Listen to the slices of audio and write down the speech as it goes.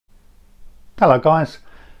Hello guys,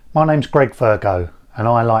 my name's Greg Virgoe and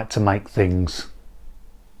I like to make things.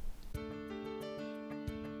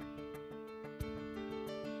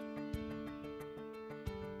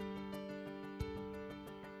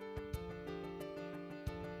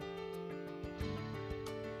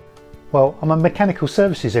 Well, I'm a mechanical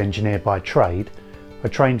services engineer by trade. I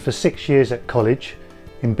trained for 6 years at college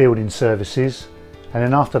in building services, and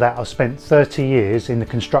then after that I spent 30 years in the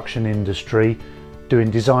construction industry doing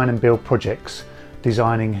design and build projects,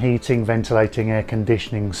 designing heating, ventilating, air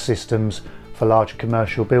conditioning systems for large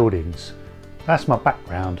commercial buildings. That's my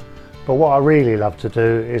background, but what I really love to do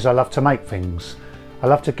is I love to make things. I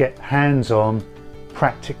love to get hands-on,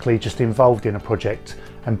 practically just involved in a project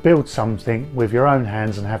and build something with your own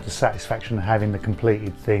hands and have the satisfaction of having the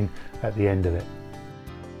completed thing at the end of it.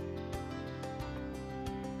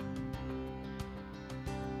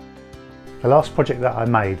 The last project that I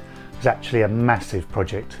made was actually a massive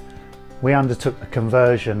project. We undertook the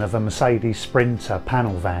conversion of a Mercedes Sprinter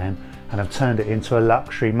panel van and have turned it into a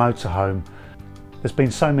luxury motorhome. There's been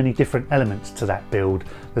so many different elements to that build.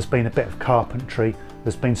 There's been a bit of carpentry,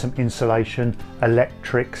 there's been some insulation,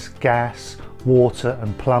 electrics, gas, water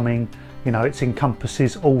and plumbing. You know, it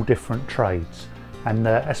encompasses all different trades, and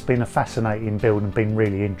it's been a fascinating build and been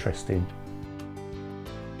really interesting.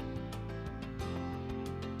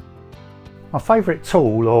 My favourite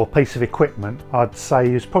tool or piece of equipment I'd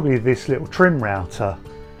say is probably this little trim router.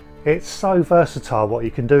 It's so versatile what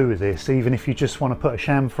you can do with this, even if you just want to put a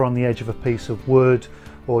chamfer on the edge of a piece of wood,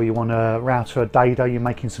 or you want to router a dado, you're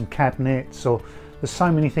making some cabinets, or there's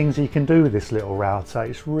so many things you can do with this little router.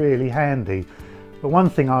 It's really handy. But one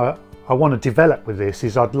thing I want to develop with this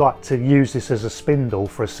is I'd like to use this as a spindle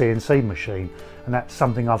for a CNC machine, and that's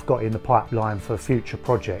something I've got in the pipeline for future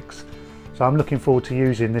projects. So I'm looking forward to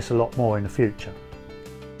using this a lot more in the future.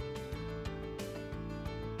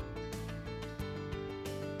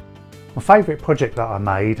 My favourite project that I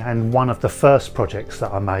made, and one of the first projects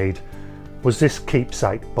that I made, was this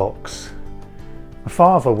keepsake box. My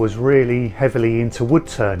father was really heavily into wood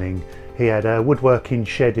turning. He had a woodworking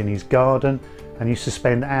shed in his garden and used to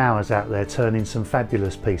spend hours out there turning some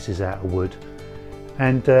fabulous pieces out of wood.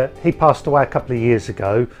 And he passed away a couple of years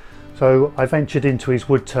ago, so I ventured into his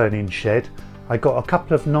wood turning shed. I got a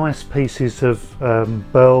couple of nice pieces of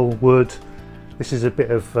burl wood. This is a bit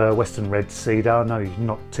of western red cedar. I know you're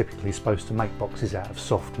not typically supposed to make boxes out of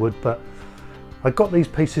softwood, but I got these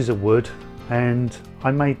pieces of wood and I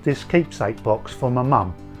made this keepsake box for my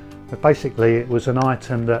mum. But basically it was an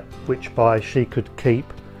item which she could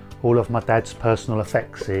keep all of my dad's personal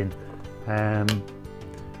effects in. And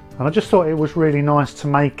I just thought it was really nice to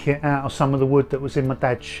make it out of some of the wood that was in my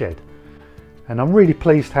dad's shed. And I'm really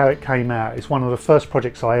pleased how it came out. It's one of the first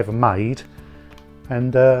projects I ever made,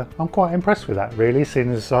 and I'm quite impressed with that really,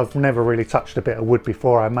 seeing as I've never really touched a bit of wood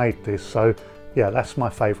before I made this. So yeah, that's my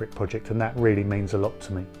favourite project and that really means a lot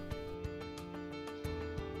to me.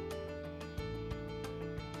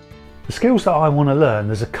 The skills that I want to learn,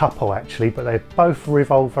 there's a couple actually, but they both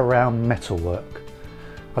revolve around metalwork.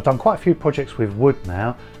 I've done quite a few projects with wood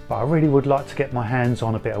now, but I really would like to get my hands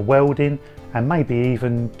on a bit of welding and maybe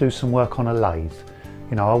even do some work on a lathe.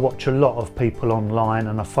 You know, I watch a lot of people online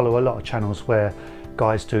and I follow a lot of channels where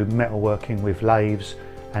guys do metalworking with lathes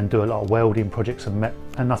and do a lot of welding projects,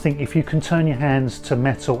 and I think if you can turn your hands to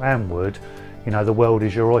metal and wood, you know, the world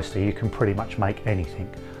is your oyster. You can pretty much make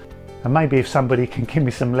anything. And maybe if somebody can give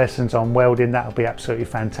me some lessons on welding, that would be absolutely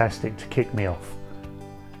fantastic to kick me off.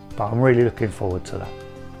 But I'm really looking forward to that.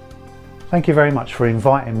 Thank you very much for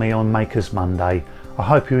inviting me on Makers Monday. I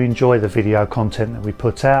hope you enjoy the video content that we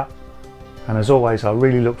put out, and as always I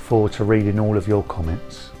really look forward to reading all of your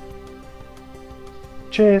comments.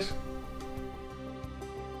 Cheers!